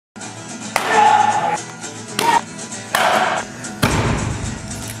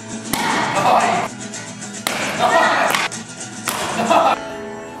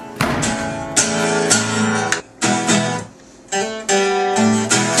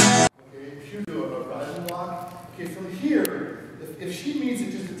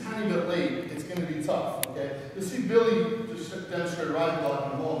keep it late, it's going to be tough, okay? You'll see Billy just demonstrate a riding block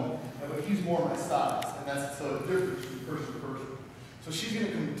in a moment, but he's more my size, and that's so different from person to person. So she's going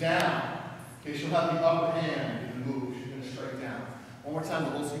to come down, okay? She'll have the upper hand in the move. She's going to strike down. One more time,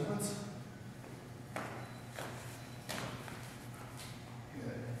 the whole sequence.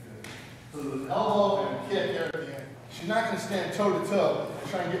 So there's an elbow and a kick there at the end. She's not going to stand toe to toe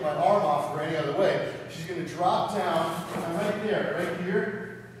and try and get my arm off her any other way. She's going to drop down, and right there, right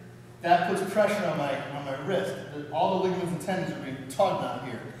here, that puts pressure on my wrist. All the ligaments and tendons are being tugged on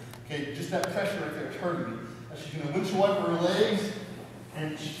here. Okay, just that pressure right there is hurting me. Now she's going to windshield wiper her legs,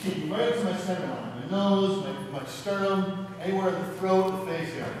 and she's keeping right up to my center line. My nose, my sternum, anywhere in the throat, the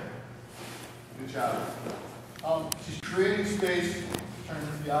face area. Good job. She's creating space. Turn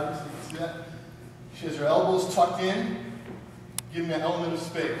to the audience, you can see that. She has her elbows tucked in, giving that element of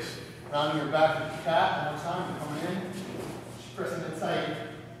space. Rounding her back to the cat, one more time, coming in. She's pressing it tight.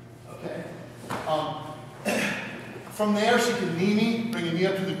 Okay. From there, she can knee me, bring a knee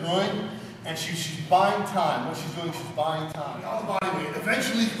up to the groin, and she's buying time. What she's doing, she's buying time. All the body weight.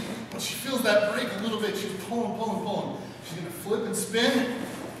 Eventually, when she feels that break a little bit, she's pulling, pulling, pulling. She's going to flip and spin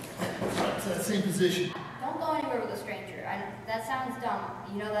right to that same position. Don't go anywhere with a stranger. That sounds dumb.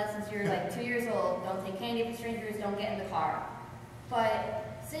 You know that since you're like 2 years old. Don't take candy from strangers. Don't get in the car.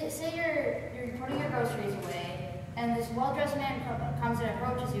 But say you're putting your groceries away, and this well-dressed man comes and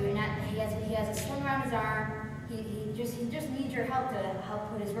approaches you, and he has a sling around his arm. He just needs your help to help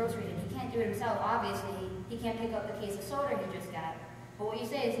put his groceries in. He can't do it himself. Obviously, he can't pick up the case of soda he just got. But what you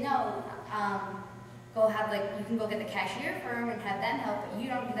say is no. Go have you can go get the cashier for him and have them help, but you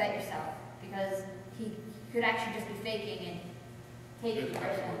don't do that yourself because he could actually just be faking and taking the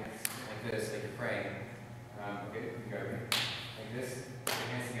person. Like this, like you're praying. Okay, you got it. Like this, put your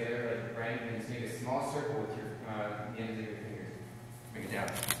hands together, like you're praying, and just make a small circle with your the ends of your fingers. Bring it down.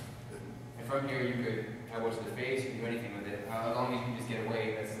 And from here, you could elbow to the face, you can do anything with it. As long as you can just get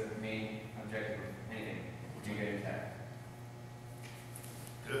away, that's the main objective of anything. You get intact.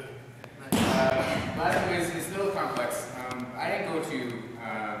 Good. Last one is a little complex. I didn't go to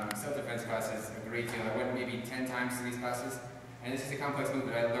self-defense classes a great deal. I went maybe 10 times to these classes, and this is a complex move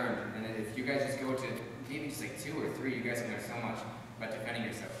that I learned. And if you guys just go to maybe just like 2 or 3, you guys can learn so much about defending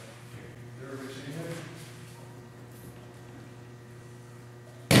yourself.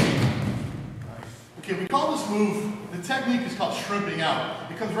 Okay, we call this move, the technique is called shrimping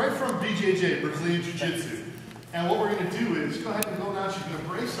out. It comes right from BJJ, Brazilian Jiu-Jitsu. And what we're going to do is, go ahead and go down, she's going to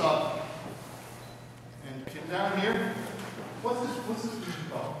brace up, and get down here. What's this position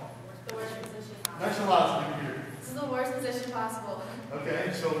called? The worst position possible. Next to last here. This is the worst position possible.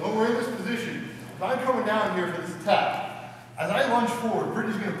 Okay, so when we're in this position, if I'm coming down here for this attack, as I lunge forward,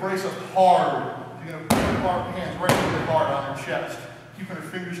 Brittany's going to brace up hard. She's going to put her hands right really hard on her chest, keeping her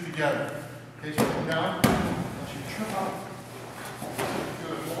fingers together. Okay, so come down, and she trim out.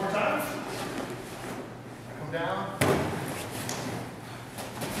 Good, one more time. Come down.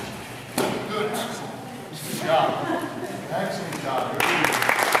 Good, excellent. Good job. Excellent job.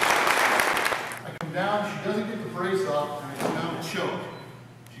 I come down, she doesn't get the brace up, and I come down and choke.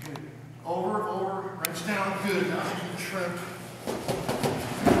 She's going to over, wrench down, good. Now she's going to trim.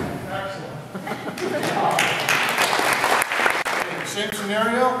 Excellent. Good job. Okay, same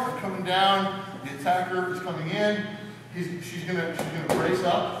scenario, I'm coming down, the attacker is coming in, she's gonna brace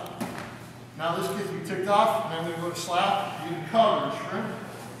up. Now this gets me ticked off, and I'm gonna go to slap, you're gonna cover and shrimp.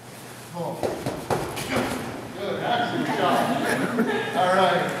 Oh. Good, excellent job.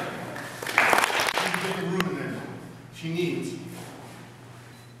 Alright. Get the room in there. She needs.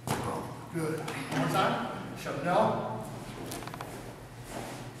 Good. One more time. Shove no.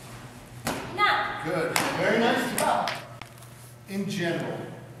 No. Good. Very nice job. In general,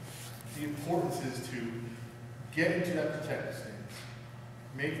 the importance is to get into that protective stance.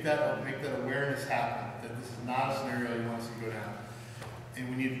 Make that awareness happen, that this is not a scenario you want to see go down. And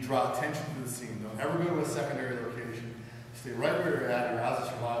we need to draw attention to the scene. Don't ever go to a secondary location. Stay right where you're at. Your odds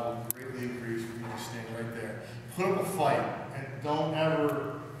of survival will greatly increase when you're just staying right there. Put up a fight, and don't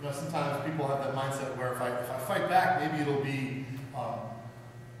ever, sometimes people have that mindset where if I fight back, maybe it'll be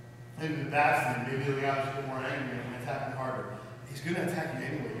maybe the bad thing, maybe the guy will get more angry and attack me harder. He's going to attack you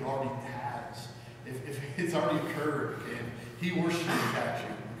anyway. He already has. If it's already occurred, okay? He or she attacks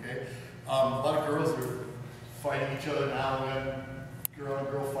you, okay? A lot of girls are fighting each other now when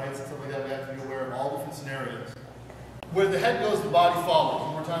girl-on-girl fights and stuff like that. We have to be aware of all different scenarios. Where the head goes, the body follows.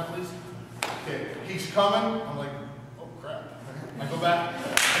 One more time, please. Okay, he's coming. I'm like, oh crap. I go back.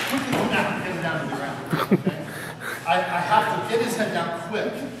 I quickly go down and get him down to the ground. Okay? I have to get his head down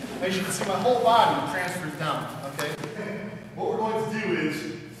quick. As you can see, my whole body transfers down. Okay? What we're going to do is,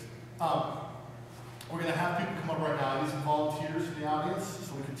 We're going to have people come up right now. I need some volunteers in the audience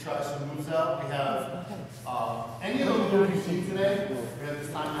so we can try some moves out. We have any of the moves you've seen today, we have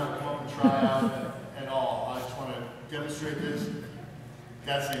this time now to come up and try out at all. I just want to demonstrate this.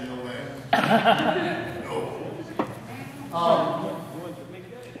 That's saying no way. No.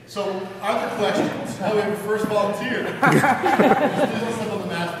 So, are there questions? Oh, we have a first volunteer. Just do something on the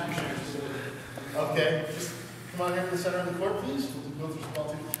math for your shoes. Okay, just come on here to the center of the court, please. We'll go through some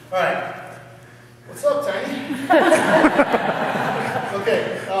volunteers. All right. What's up, Tiny? Okay,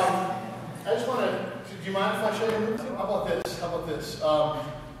 I just want to, do you mind if I show you a move? How about this? How about this? How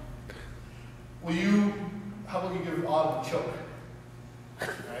about you give an audible choke? All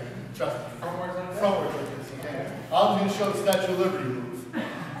right, trust me. Frontwards like this, okay? I'm going to show the Statue of Liberty move.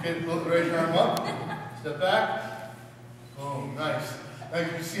 Okay, raise your arm up, step back. Oh, nice. Now you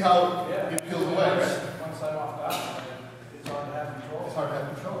can see how it peels away, right? One side off that, it's hard to have control. It's hard to have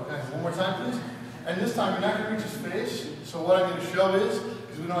control. Okay, one more time, please. And this time, you're not going to reach his face. So what I'm going to show is,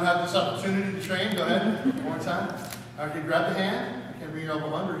 because we don't have this opportunity to train, go ahead, one more time. Okay, grab the hand. Okay, bring your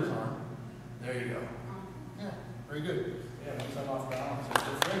elbow under his arm. There you go. Yeah, very good. Yeah, one side off balance.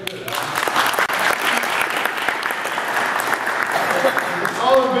 Very good. It's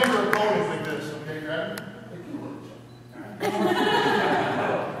all the bigger opponents like this. Okay, grab him. Like you would.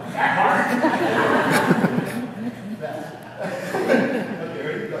 That hard? Okay,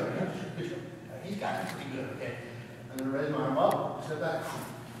 ready? Go. He's got it pretty good, okay. I'm going to raise my arm up, step back.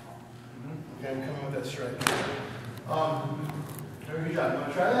 Okay, I'm coming with that strike. Very good job. You want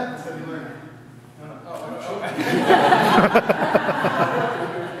to try that? Instead of you learn. No.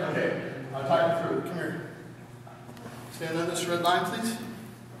 Okay, I'll talk you through it. Come here. Stand on this red line, please.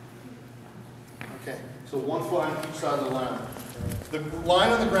 Okay, so 1 foot on each side of the line. The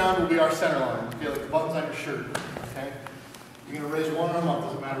line on the ground will be our center line, okay, like the buttons on your shirt, okay? You're going to raise one arm up,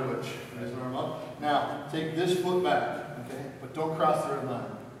 doesn't matter which. Raise one arm up. Now, take this foot back, okay? But don't cross the red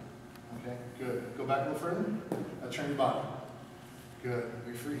line. Okay, good. Go back a little further. Now turn your body. Good.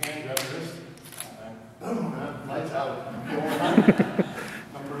 Your free hand, grab your wrist. All right. Boom, man. Lights out. Okay, one more time.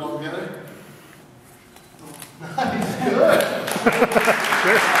 Now put it all together. Nice, good.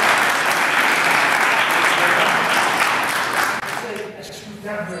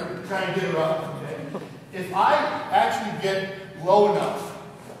 Try and get her up, okay? If I actually get low enough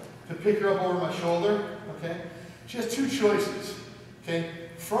to pick her up over my shoulder, okay, she has two choices, okay?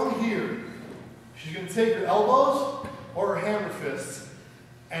 From here, she's going to take her elbows or her hammer fists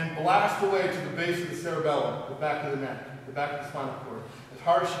and blast away to the base of the cerebellum, the back of the neck, the back of the spinal cord, as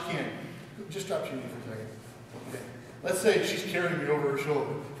hard as she can. Just drop your knee for a second. Okay. Let's say she's carrying me over her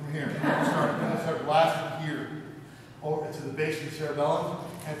shoulder from here. I'm going to start blasting here over to the base of the cerebellum.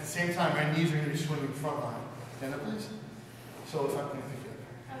 And at the same time, my knees are going to be swinging front line. Stand up, please. So if I'm going to think of it.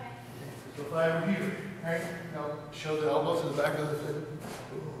 Okay. So if I over here, right? Now show the elbows to the back of the head.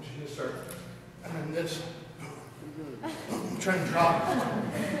 She's going to start. And then this. Try and drop it.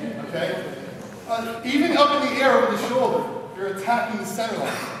 Okay? Even up in the air over the shoulder, you're attacking the center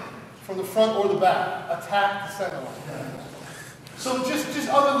line. From the front or the back. Attack the center line. So just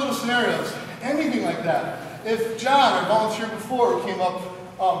other little scenarios. Anything like that. If John, our volunteer before, came up,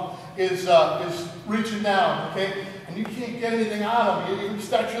 is reaching down, okay, and you can't get anything out of him, you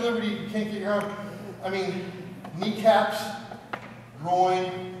Statue of Liberty, you can't get your arm, I mean, kneecaps,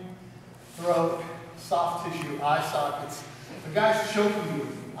 groin, throat, soft tissue, eye sockets. The guy's choking you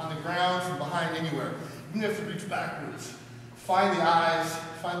on the ground, from behind, anywhere. You have to reach backwards. Find the eyes,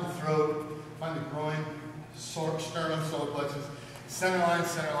 find the throat, find the groin, sternum, solar plexus, center line,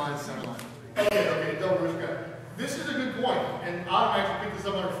 center line, center line. Okay, double wrist grab. This is a good point, and Autumn actually picked this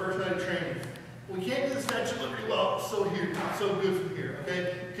up on our first night of training. We can't do the Statue of Liberty well, so here, so good from here,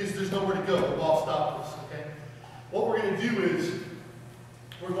 okay? Because there's nowhere to go. The ball stopped us, okay? What we're going to do is,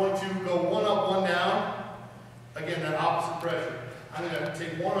 we're going to go one up, one down. Again, that opposite pressure. I'm going to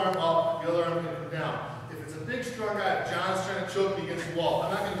take one arm up, the other arm going to come down. If it's a big, strong guy, if John's trying to choke me against the wall,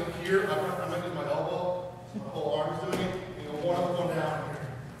 I'm not going to go here. I'm not going to use my elbow. So my whole arm's doing it. And go one up, one down here.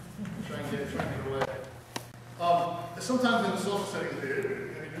 Try and get away. Sometimes in the social setting, how you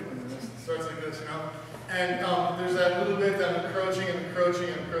doing? It starts like this, you know? And there's that little bit that I'm encroaching and encroaching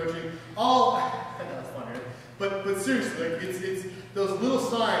and encroaching. All, I know it's fun, right? But seriously, like it's those little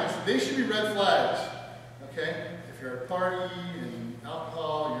signs, they should be red flags, okay? If you're at a party and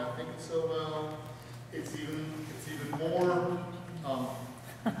alcohol, you're not thinking so well, it's even more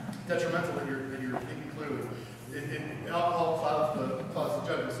detrimental that you're thinking clearly. Alcohol clouds the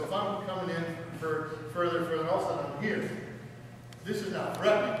judgment. So if I'm coming in further, all of a sudden I'm here. This is not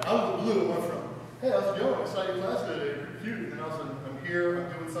threatening. Out of the blue, it went from, hey, how's it going? I saw your class today. cute, and then all of a sudden I'm here,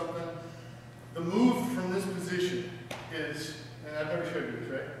 I'm doing something. The move from this position is, and I've never showed you this,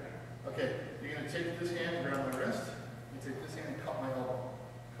 right? Okay, you're going to take this hand and grab my wrist. You take this hand and cut my elbow.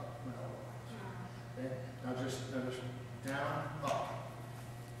 Cut my elbow. Okay? Now just down, up.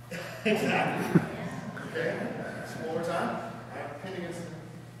 Exactly. Okay? So one more time. Pin against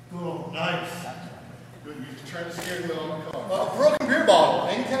the boom. Nice. Good. You're just trying to scare me on the car. A broken beer bottle,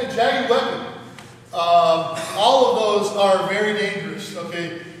 any kind of jagged weapon. All of those are very dangerous.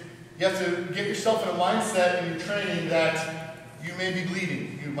 Okay? You have to get yourself in a mindset in your training that you may be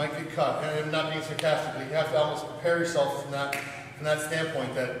bleeding. You might get cut. And I'm not being sarcastic, but you have to almost prepare yourself from that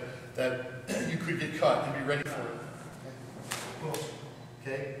standpoint that you could get cut and be ready for it.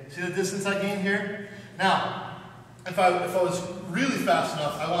 Okay? See the distance I gained here? Now, if I was really fast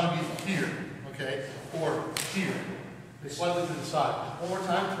enough, I want to be here, okay? Or here. Slightly to the side. One more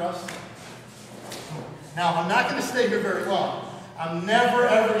time, thrust. Now, I'm not going to stay here very long. I'm never,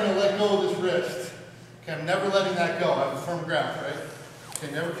 ever going to let go of this wrist. Okay, I'm never letting that go. I have a firm grasp, right?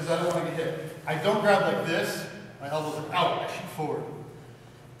 Okay, never, because I don't want to get hit. I don't grab like this. My elbows are out. I shoot forward.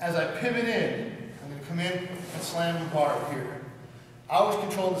 As I pivot in, I'm going to come in and slam the bar here. I always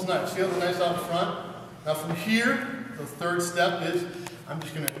control this knife. See how the knife's out front? Now from here, the third step is, I'm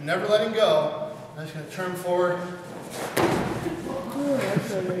just going to never let it go. I'm just going to turn forward.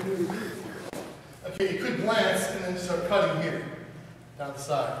 Okay, you could glance and then start cutting here, down the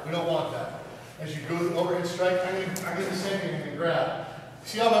side. We don't want that. As you go to the overhead strike, I'm going to do the same thing. I'm going to grab.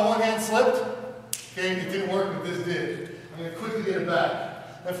 See how my one hand slipped? Okay, it didn't work, but this did. I'm going to quickly get it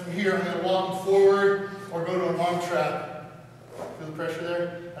back. Then from here, I'm going to walk him forward or go to an arm trap. Feel the pressure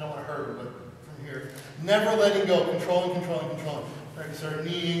there? I don't want to hurt him, but from here. Never letting go. Controlling, controlling, controlling. I can start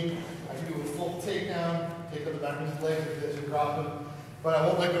kneeing. I can do a full takedown. Take up the back of his leg like this and drop him. But I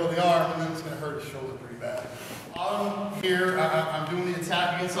won't let go of the arm, and then it's going to hurt his shoulder pretty bad. Autumn here, I'm doing the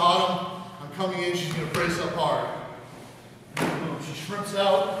attack against Autumn. I'm coming in, she's going to brace up hard. Boom. She shrimps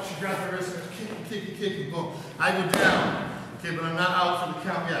out, she grabs my wrist, and kicking, kicking, kicking, boom. I go down, okay, but I'm not out for the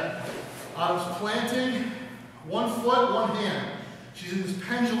count yet. Autumn's planting, one foot, one hand. She's in this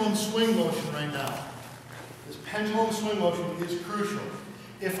pendulum swing motion right now. This pendulum swing motion is crucial.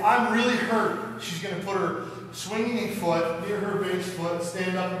 If I'm really hurt, she's going to put her swinging foot near her base foot,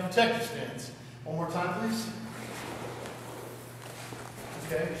 stand up and protective stance. One more time, please.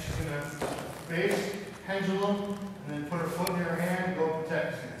 Okay, she's going to base, pendulum, and then put her foot near her hand, go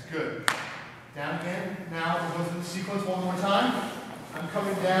protective stance. Good. Down again. Now, we'll go through the sequence one more time. I'm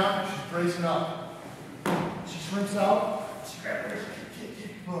coming down, she's bracing up. She shrinks out, she grabs her wrist, kick,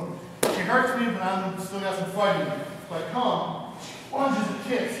 kick, boom. She hurts me, but I'm still got some fight in me. So I come, she lunges and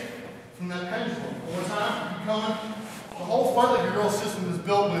kicks from that pendulum. One more time, keep coming. The whole Fight Like a Girl system is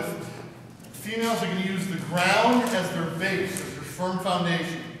built with females are going to use the ground as their base, as their firm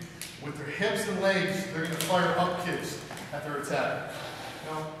foundation. With their hips and legs, they're going to fire up kicks at their attack.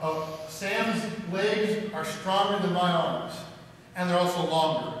 Now, Sam's legs are stronger than my arms, and they're also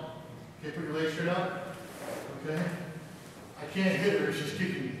longer. Okay, put your legs straight up. Okay. I can't hit her, she's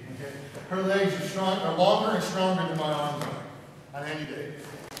kicking me. Okay. Her legs are longer and stronger than my arms are on any day.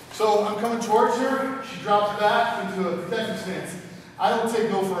 So I'm coming towards her, she drops back into a protective stance. I don't take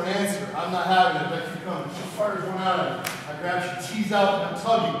no for an answer. I'm not having it. I keep coming. She fires one out of me. I grab, she tees out, and I'm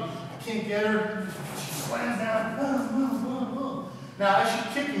tugging. I can't get her. She slams down. Now, as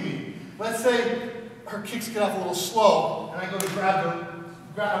she's kicking me, let's say her kicks get off a little slow, and I go to grab her.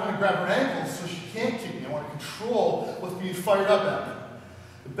 I want to grab her ankles so she can't kick me. I want to control what's being fired up at me.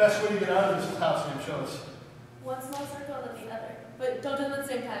 The best way to get out of this is how Sam shows. One small circle and then the other. But don't do them at the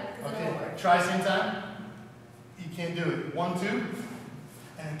same time because it won't work. Try same time. You can't do it. 1, 2, and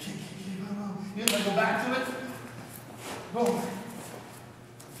then kick, kick, kick, boom. You have to go back to it. Boom.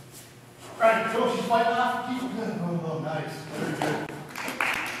 Right, so she's fighting off. Keep, boom, boom, nice. Very good.